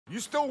You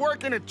still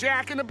working at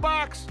Jack in the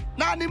Box?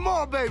 Not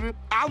anymore, baby.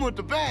 I'm with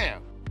the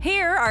band.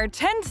 Here are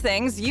 10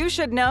 things you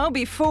should know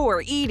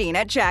before eating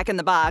at Jack in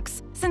the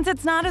Box. Since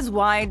it's not as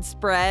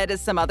widespread as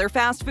some other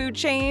fast food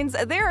chains,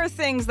 there are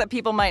things that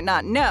people might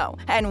not know,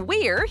 and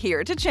we're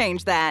here to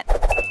change that.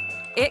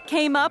 It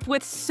came up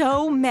with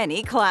so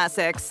many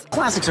classics.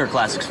 Classics are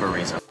classics for a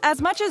reason.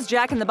 As much as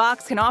Jack in the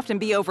Box can often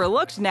be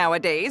overlooked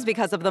nowadays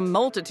because of the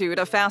multitude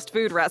of fast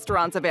food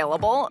restaurants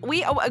available,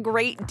 we owe a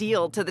great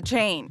deal to the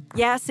chain.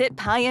 Yes, it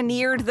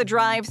pioneered the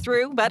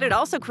drive-thru, but it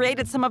also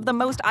created some of the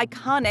most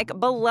iconic,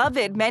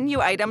 beloved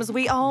menu items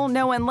we all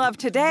know and love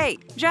today.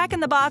 Jack in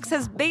the Box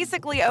has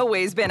basically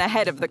always been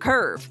ahead of the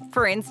curve.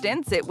 For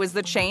instance, it was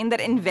the chain that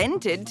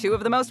invented two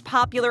of the most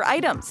popular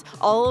items,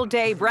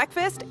 all-day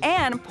breakfast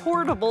and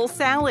portable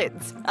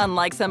salads.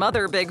 Unlike some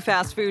other big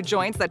fast food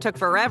joints that took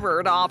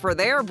forever to offer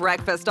their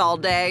breakfast all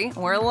day,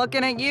 we're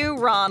looking at you,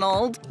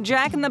 Ronald.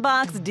 Jack in the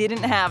Box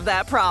didn't have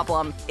that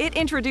problem. It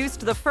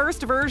introduced the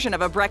first version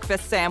of a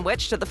breakfast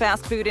sandwich to the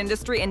fast food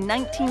industry in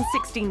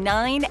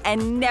 1969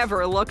 and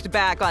never looked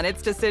back on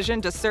its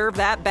decision to serve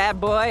that bad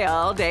boy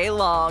all day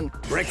long.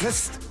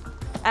 Breakfast?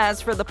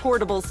 As for the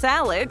portable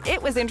salad, it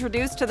was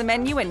introduced to the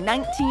menu in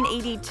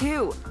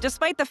 1982.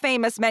 Despite the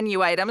famous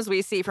menu items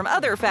we see from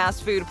other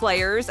fast food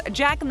players,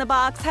 Jack in the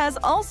Box has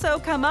also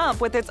come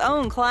up with its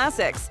own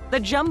classics. The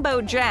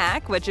Jumbo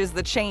Jack, which is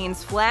the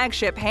chain's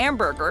flagship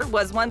hamburger,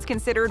 was once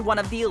considered one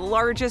of the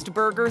largest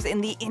burgers in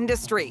the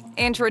industry.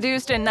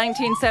 Introduced in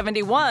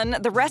 1971,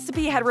 the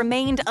recipe had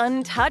remained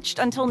untouched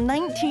until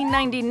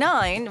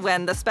 1999,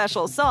 when the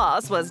special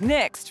sauce was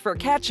nixed for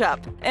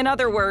ketchup. In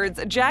other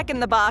words, Jack in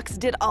the Box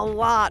did a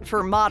lot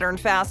for modern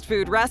fast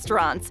food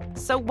restaurants,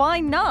 so why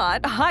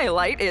not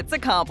highlight its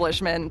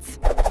accomplishments?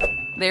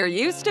 There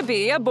used to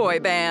be a boy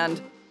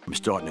band. I'm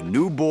starting a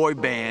new boy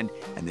band,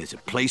 and there's a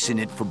place in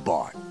it for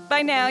Bart.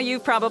 By now,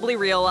 you've probably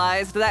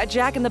realized that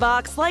Jack in the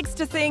Box likes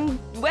to think,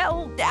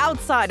 well,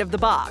 outside of the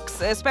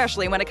box,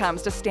 especially when it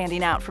comes to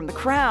standing out from the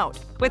crowd.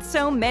 With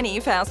so many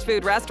fast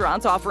food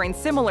restaurants offering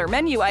similar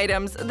menu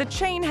items, the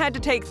chain had to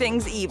take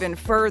things even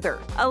further.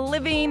 A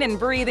living and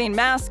breathing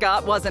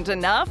mascot wasn't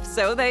enough,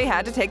 so they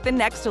had to take the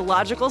next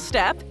logical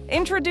step,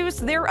 introduce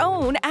their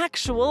own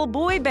actual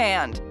boy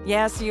band.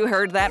 Yes, you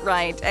heard that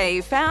right.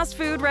 A fast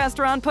food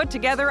restaurant put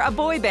together a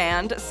boy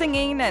band,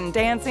 singing and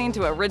dancing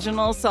to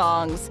original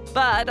songs.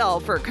 But all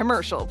for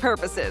commercial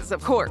purposes,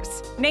 of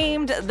course.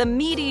 Named the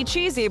Meaty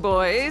Cheesy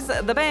Boys,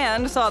 the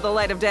band saw the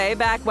light of day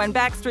back when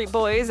Backstreet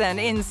Boys and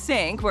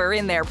NSYNC were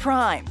in their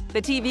prime.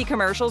 The TV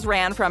commercials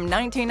ran from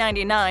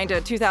 1999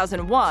 to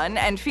 2001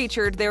 and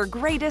featured their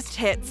greatest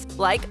hits,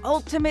 like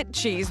Ultimate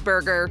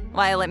Cheeseburger.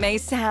 While it may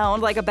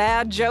sound like a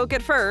bad joke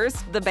at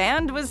first, the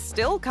band was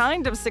still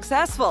kind of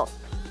successful.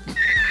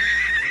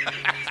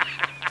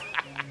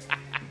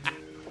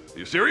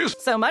 You serious?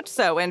 So much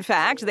so, in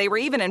fact, they were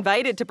even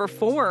invited to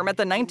perform at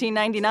the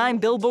 1999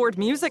 Billboard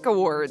Music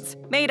Awards.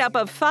 Made up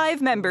of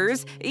 5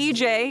 members,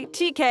 EJ,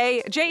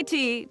 TK,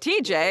 JT,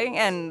 TJ,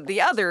 and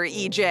the other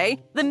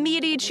EJ, the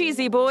Meaty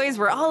Cheesy Boys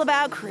were all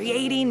about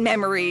creating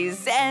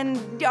memories and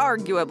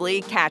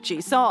arguably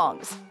catchy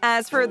songs.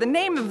 As for the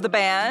name of the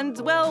band,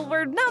 well,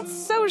 we're not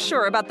so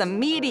sure about the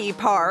meaty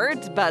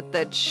part, but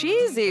the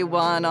cheesy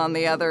one, on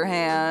the other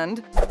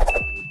hand,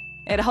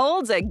 it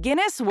holds a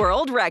Guinness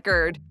World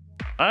Record.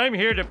 I'm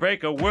here to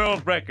break a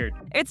world record.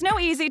 It's no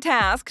easy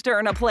task to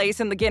earn a place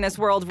in the Guinness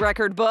World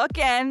Record book,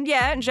 and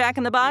yet Jack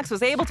in the Box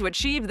was able to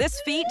achieve this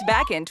feat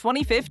back in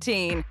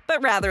 2015.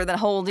 But rather than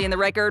holding the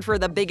record for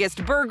the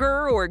biggest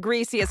burger or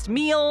greasiest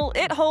meal,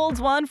 it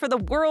holds one for the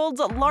world's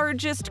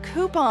largest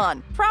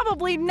coupon.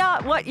 Probably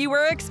not what you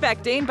were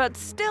expecting, but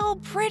still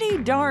pretty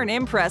darn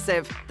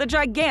impressive. The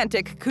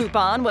gigantic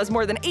coupon was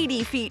more than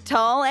 80 feet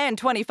tall and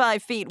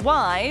 25 feet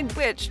wide,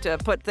 which, to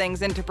put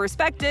things into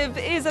perspective,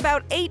 is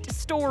about 8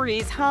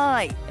 stories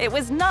high. It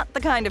was not the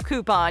kind of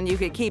coupon you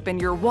could keep in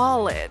your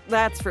wallet,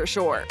 that's for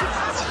sure.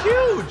 That's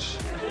huge!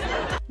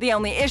 The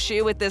only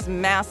issue with this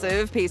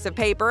massive piece of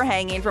paper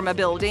hanging from a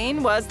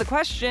building was the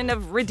question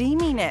of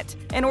redeeming it.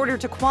 In order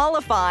to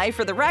qualify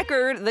for the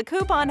record, the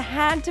coupon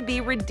had to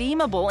be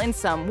redeemable in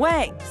some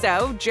way.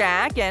 So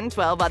Jack and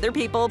 12 other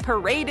people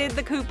paraded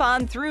the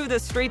coupon through the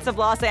streets of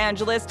Los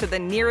Angeles to the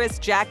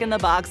nearest Jack in the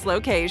Box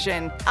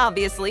location.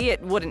 Obviously,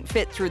 it wouldn't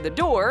fit through the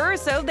door,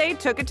 so they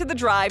took it to the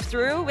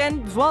drive-thru,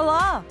 and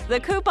voila! The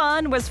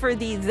coupon was for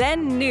the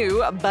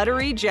then-new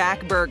Buttery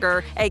Jack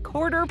Burger, a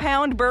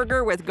quarter-pound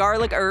burger with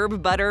garlic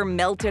herb butter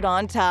melted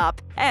on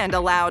top, and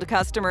allowed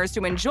customers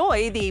to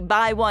enjoy the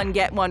buy one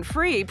get one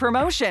free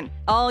promotion.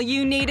 All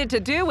you needed to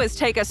do was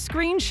take a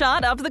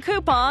screenshot of the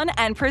coupon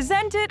and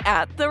present it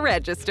at the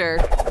register.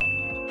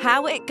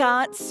 How it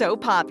got so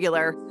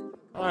popular.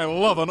 I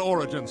love an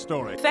origin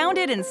story.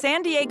 Founded in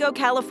San Diego,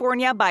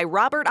 California by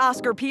Robert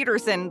Oscar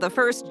Peterson, the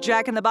first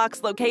Jack in the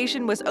Box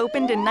location was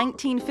opened in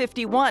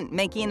 1951,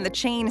 making the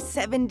chain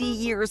 70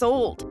 years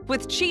old.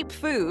 With cheap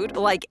food,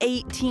 like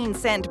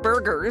 18-cent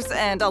burgers,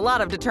 and a lot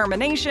of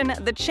determination,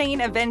 the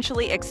chain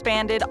eventually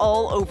expanded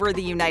all over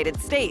the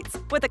United States,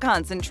 with a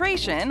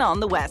concentration on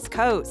the West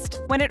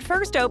Coast. When it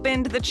first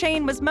opened, the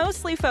chain was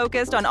mostly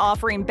focused on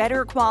offering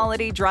better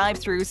quality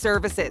drive-through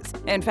services.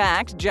 In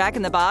fact, Jack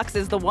in the Box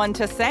is the one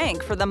to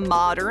thank for the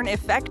modern,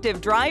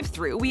 effective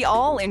drive-thru we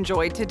all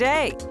enjoy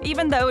today.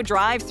 Even though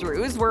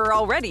drive-thrus were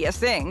already a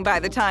thing by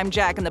the time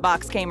Jack in the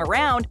Box came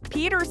around,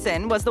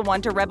 Peterson was the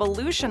one to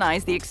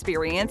revolutionize the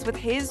experience with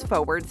his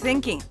forward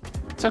thinking.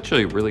 It's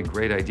actually a really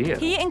great idea.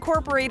 He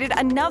incorporated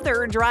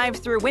another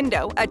drive-thru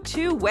window, a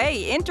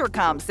two-way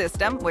intercom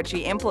system, which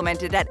he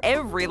implemented at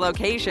every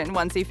location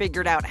once he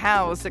figured out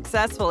how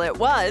successful it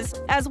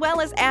was, as well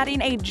as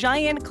adding a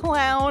giant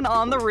clown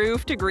on the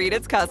roof to greet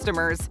its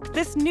customers.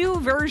 This new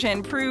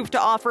version proved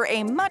to offer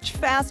a much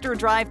faster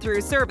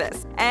drive-thru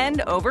service,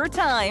 and over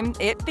time,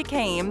 it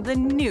became the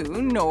new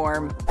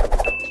norm.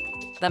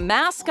 The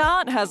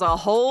mascot has a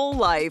whole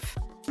life.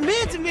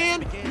 Man to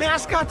man,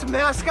 mascot to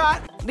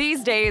mascot.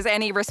 These days,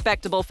 any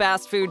respectable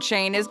fast food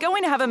chain is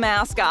going to have a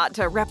mascot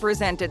to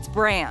represent its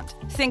brand.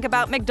 Think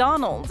about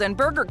McDonald's and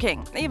Burger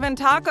King. Even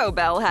Taco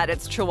Bell had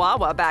its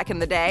Chihuahua back in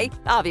the day.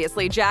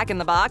 Obviously, Jack in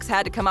the Box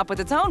had to come up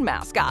with its own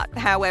mascot.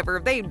 However,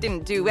 they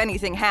didn't do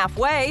anything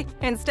halfway.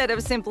 Instead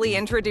of simply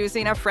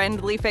introducing a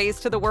friendly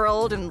face to the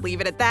world and leave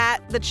it at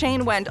that, the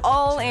chain went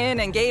all in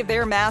and gave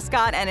their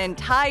mascot an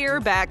entire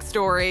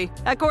backstory.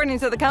 According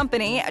to the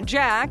company,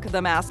 Jack,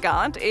 the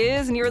mascot,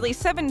 is nearly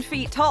 7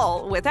 feet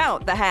tall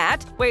without the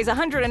hat, weighs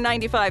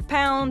 195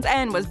 pounds,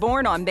 and was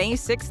born on May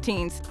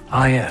 16th.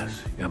 Ah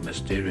yes, your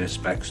mysterious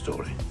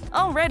backstory.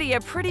 Already a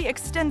pretty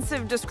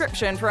extensive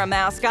description for a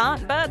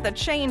mascot, but the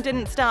chain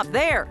didn't stop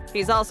there.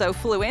 He's also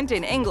fluent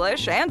in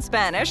English and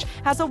Spanish,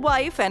 has a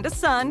wife and a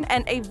son,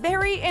 and a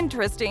very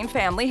interesting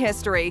family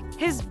history.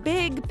 His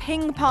big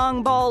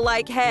ping-pong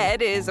ball-like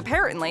head is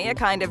apparently a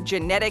kind of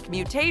genetic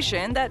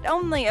mutation that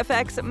only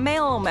affects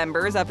male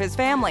members of his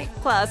family.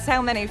 Plus,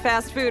 how many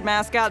fast food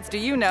mascots do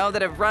you know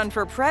that have run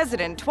for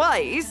president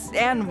twice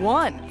and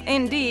won?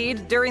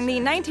 Indeed, during the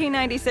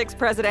 1996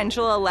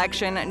 presidential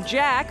election,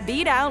 Jack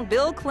beat out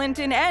Bill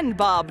Clinton and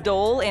Bob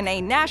Dole in a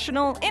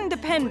national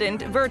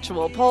independent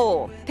virtual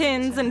poll.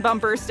 Pins and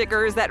bumper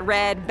stickers that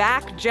read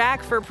 "Back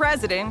Jack for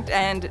President"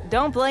 and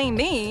 "Don't blame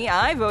me,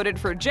 I voted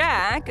for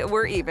Jack"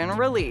 were even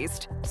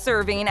released.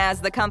 Serving as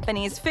the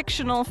company's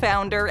fictional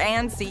founder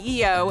and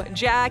CEO,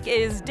 Jack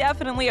is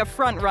definitely a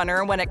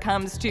frontrunner when it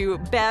comes to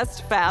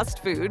best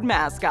fast food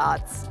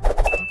mascots.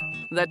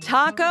 The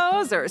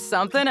tacos are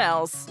something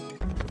else.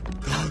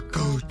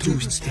 Taco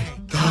Tuesday,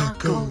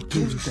 Taco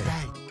Tuesday.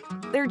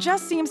 There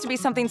just seems to be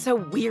something so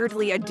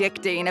weirdly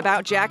addicting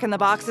about Jack in the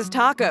Box's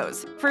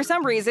tacos. For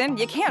some reason,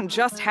 you can't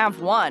just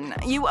have one.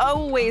 You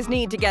always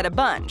need to get a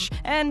bunch.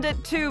 And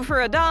at 2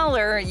 for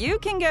 $1, you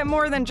can get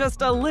more than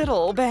just a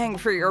little bang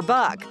for your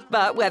buck.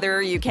 But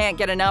whether you can't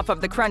get enough of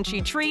the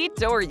crunchy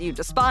treat or you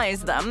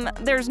despise them,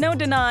 there's no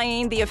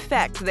denying the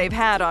effect they've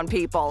had on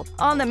people.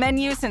 On the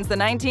menu since the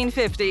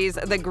 1950s,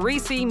 the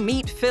greasy,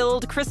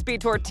 meat-filled, crispy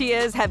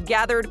tortillas have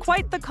gathered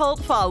quite the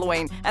cult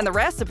following, and the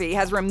recipe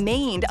has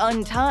remained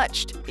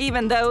untouched.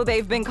 Even though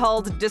they've been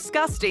called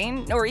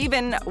disgusting or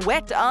even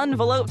wet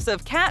envelopes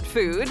of cat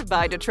food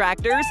by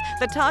detractors,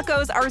 the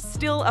tacos are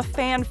still a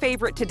fan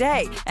favorite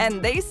today,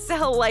 and they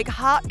sell like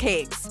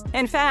hotcakes.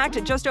 In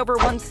fact, just over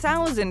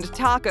 1,000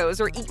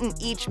 tacos are eaten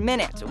each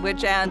minute,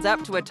 which adds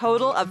up to a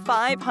total of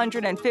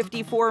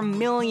 554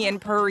 million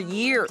per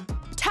year.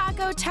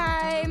 Taco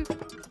time!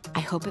 I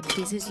hope it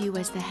pleases you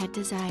as the head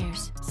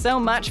desires. So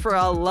much for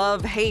a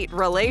love-hate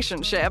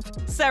relationship.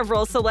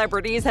 Several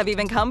celebrities have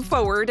even come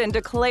forward and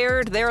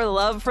declared their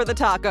love for the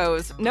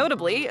tacos,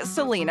 notably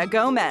Selena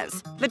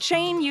Gomez. The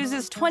chain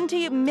uses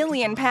 20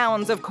 million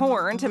pounds of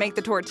corn to make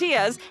the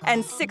tortillas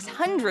and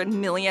 600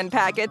 million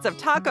packets of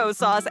taco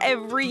sauce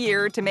every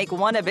year to make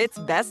one of its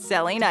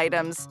best-selling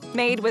items.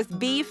 Made with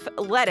beef,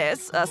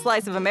 lettuce, a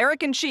slice of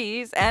American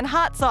cheese, and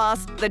hot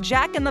sauce, the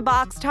Jack in the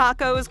Box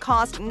tacos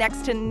cost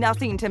next to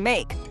nothing to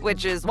make,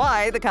 which is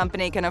why the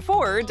company can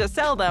afford to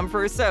sell them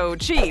for so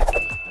cheap.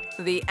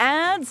 The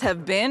ads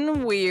have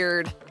been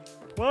weird.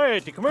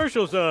 Quiet, the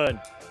commercial's on.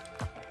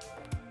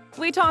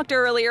 We talked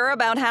earlier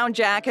about how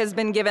Jack has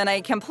been given a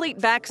complete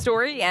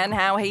backstory and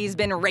how he's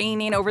been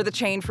reigning over the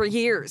chain for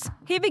years.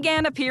 He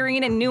began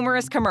appearing in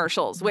numerous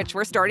commercials, which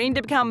were starting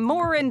to become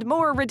more and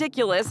more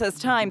ridiculous as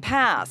time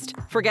passed.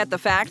 Forget the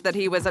fact that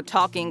he was a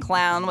talking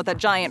clown with a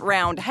giant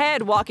round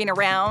head walking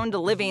around,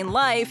 living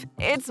life.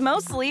 It's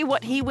mostly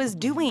what he was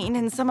doing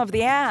in some of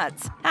the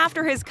ads.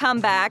 After his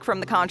comeback from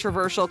the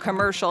controversial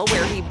commercial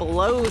where he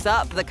blows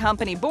up the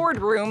company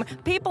boardroom,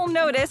 people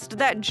noticed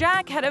that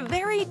Jack had a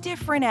very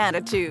different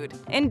attitude. attitude.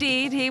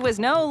 Indeed, he was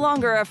no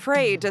longer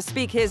afraid to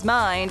speak his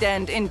mind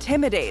and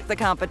intimidate the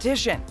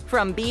competition.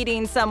 From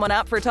beating someone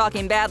up for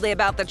talking badly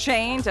about the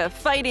chain to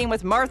fighting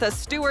with Martha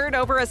Stewart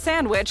over a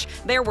sandwich,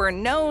 there were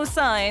no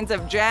signs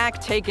of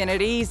Jack taking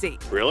it easy.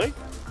 Really?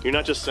 You're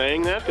not just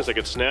saying that because I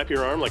could snap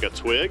your arm like a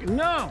twig?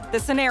 No. The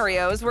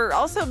scenarios were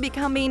also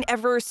becoming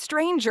ever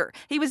stranger.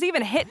 He was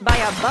even hit by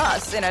a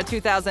bus in a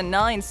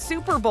 2009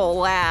 Super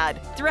Bowl ad.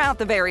 Throughout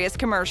the various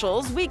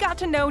commercials, we got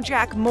to know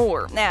Jack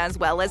more, as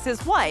well as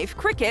his wife,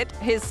 Cricket,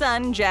 his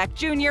son, Jack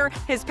Jr.,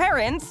 his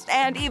parents,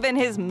 and even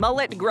his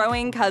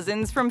mullet-growing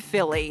cousins from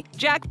Philly.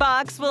 Jack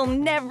Box will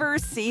never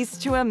cease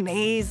to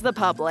amaze the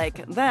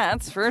public,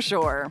 that's for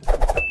sure.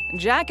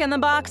 Jack in the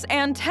Box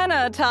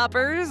antenna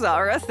toppers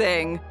are a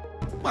thing.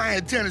 My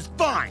antenna's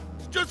fine.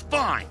 It's just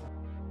fine.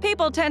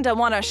 People tend to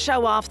want to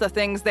show off the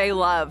things they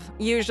love.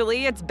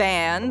 Usually it's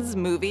bands,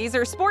 movies,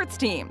 or sports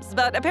teams.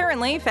 But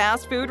apparently,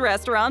 fast food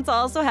restaurants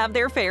also have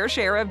their fair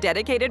share of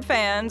dedicated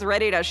fans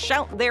ready to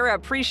shout their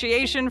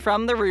appreciation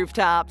from the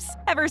rooftops.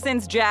 Ever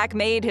since Jack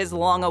made his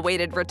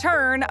long-awaited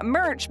return,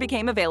 merch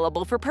became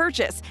available for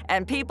purchase,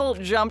 and people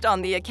jumped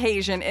on the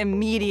occasion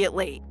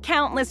immediately.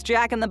 Countless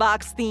Jack in the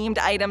Box themed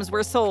items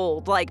were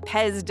sold, like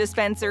Pez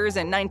dispensers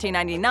in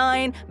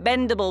 1999,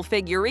 bendable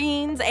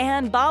figurines,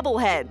 and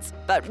bobbleheads.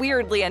 But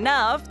weirdly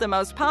enough, the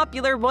most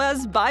popular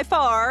was, by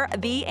far,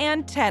 the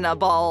antenna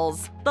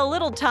balls. The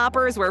little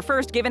toppers were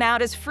first given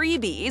out as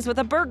freebies with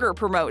a burger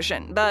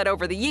promotion, but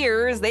over the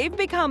years, they've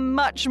become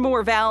much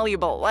more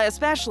valuable,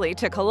 especially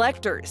to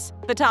collectors.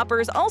 The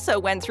toppers also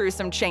went through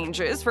some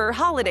changes for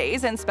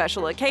holidays and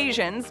special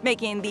occasions,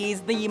 making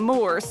these the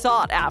more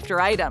sought-after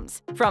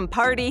items. From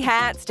party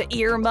hats to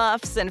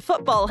earmuffs and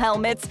football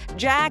helmets,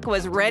 Jack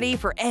was ready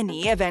for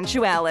any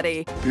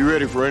eventuality. Be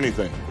ready for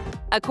anything.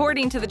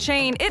 According to the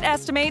chain, it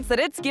estimates that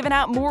it's given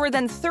out more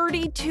than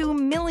 32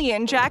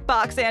 million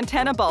Jackbox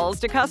antenna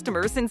balls to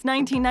customers since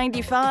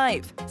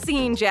 1995.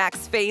 Seeing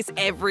Jack's face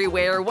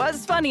everywhere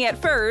was funny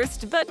at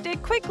first, but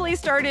it quickly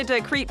started to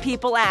creep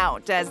people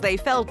out as they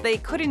felt they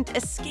couldn't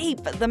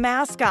escape the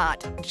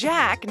mascot.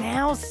 Jack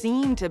now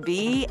seemed to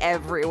be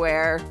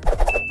everywhere.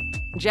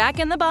 Jack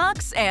in the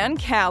Box and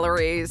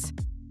calories.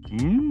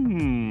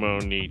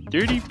 Only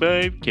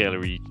 35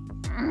 calories.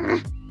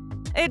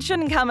 It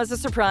shouldn't come as a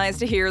surprise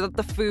to hear that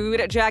the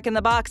food at Jack in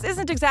the Box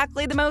isn't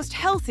exactly the most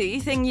healthy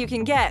thing you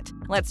can get.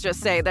 Let's just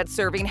say that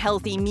serving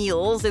healthy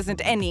meals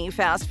isn't any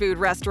fast food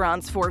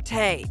restaurant's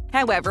forte.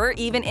 However,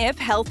 even if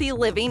healthy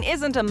living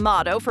isn't a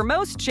motto for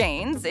most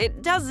chains,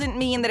 it doesn't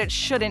mean that it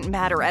shouldn't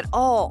matter at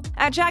all.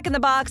 At Jack in the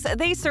Box,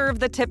 they serve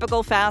the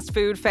typical fast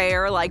food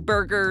fare like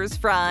burgers,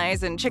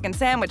 fries, and chicken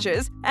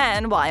sandwiches.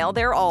 And while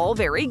they're all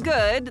very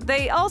good,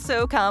 they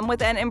also come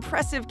with an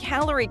impressive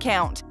calorie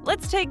count.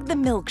 Let's take the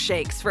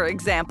milkshakes, for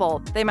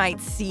example. They might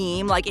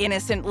seem like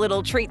innocent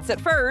little treats at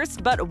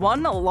first, but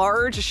one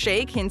large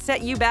shake can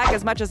set you back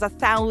as much as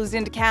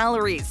 1,000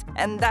 calories.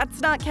 And that's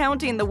not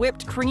counting the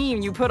whipped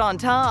cream you put on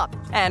top.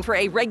 And for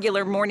a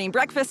regular morning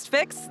breakfast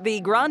fix,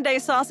 the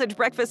Grande Sausage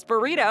Breakfast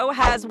Burrito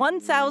has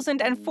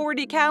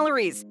 1,040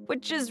 calories,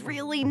 which is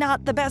really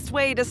not the best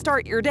way to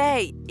start your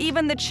day.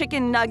 Even the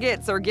chicken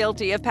nuggets are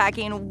guilty of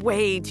packing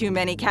way too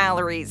many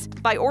calories.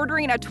 By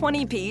ordering a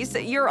 20-piece,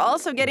 you're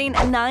also getting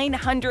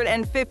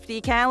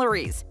 950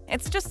 calories.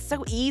 It's just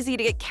so easy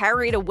to get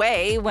carried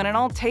away when it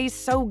all tastes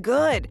so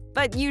good.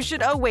 But you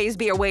should always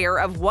be aware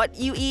of what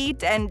you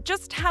eat and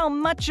just how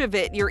much of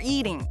it you're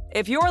eating.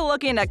 If you're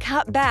looking to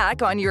cut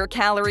back on your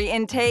calorie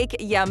intake,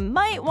 you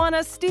might want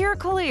to steer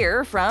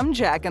clear from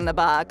Jack in the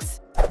Box.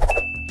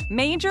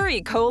 Major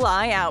E.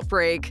 coli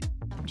outbreak.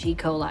 G.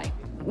 coli.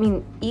 I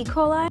mean, E.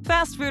 coli?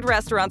 Fast food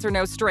restaurants are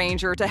no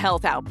stranger to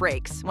health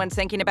outbreaks. When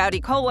thinking about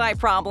E. coli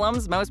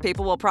problems, most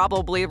people will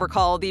probably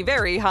recall the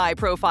very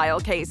high-profile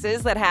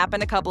cases that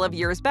happened a couple of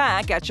years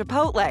back at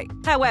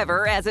Chipotle.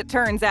 However, as it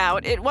turns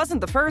out, it wasn't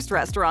the first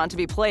restaurant to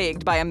be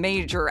plagued by a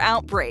major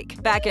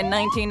outbreak. Back in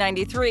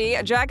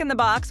 1993, Jack in the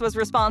Box was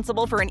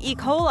responsible for an E.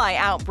 coli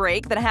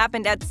outbreak that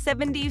happened at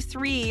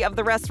 73 of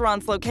the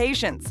restaurant's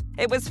locations.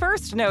 It was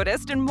first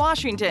noticed in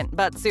Washington,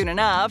 but soon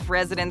enough,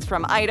 residents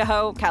from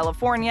Idaho,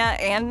 California,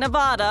 and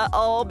Nevada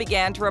all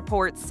began to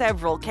report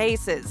several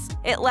cases.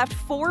 It left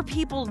 4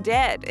 people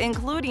dead,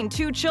 including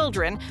 2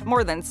 children,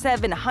 more than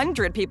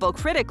 700 people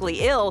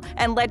critically ill,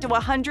 and led to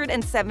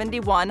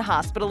 171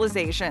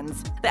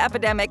 hospitalizations. The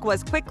epidemic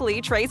was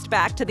quickly traced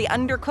back to the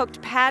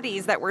undercooked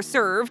patties that were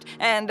served,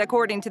 and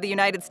according to the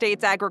United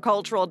States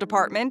Agricultural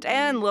Department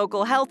and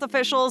local health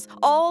officials,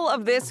 all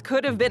of this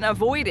could have been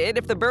avoided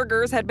if the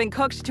burgers had been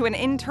cooked to an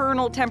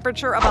internal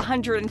temperature of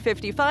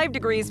 155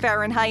 degrees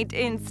Fahrenheit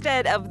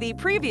instead of the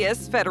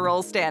previous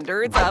federal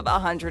standards of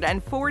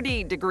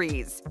 140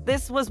 degrees.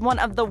 This was one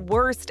of the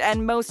worst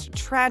and most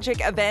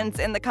tragic events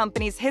in the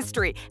company's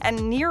history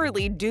and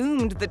nearly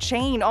doomed the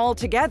chain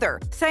altogether.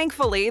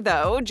 Thankfully,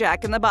 though,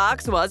 Jack in the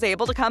Box was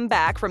able to come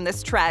back from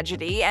this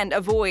tragedy and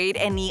avoid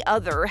any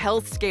other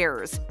health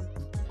scares.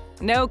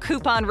 No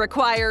coupon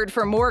required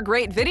for more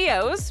great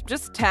videos.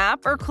 Just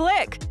tap or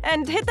click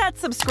and hit that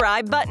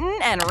subscribe button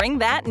and ring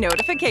that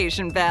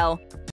notification bell.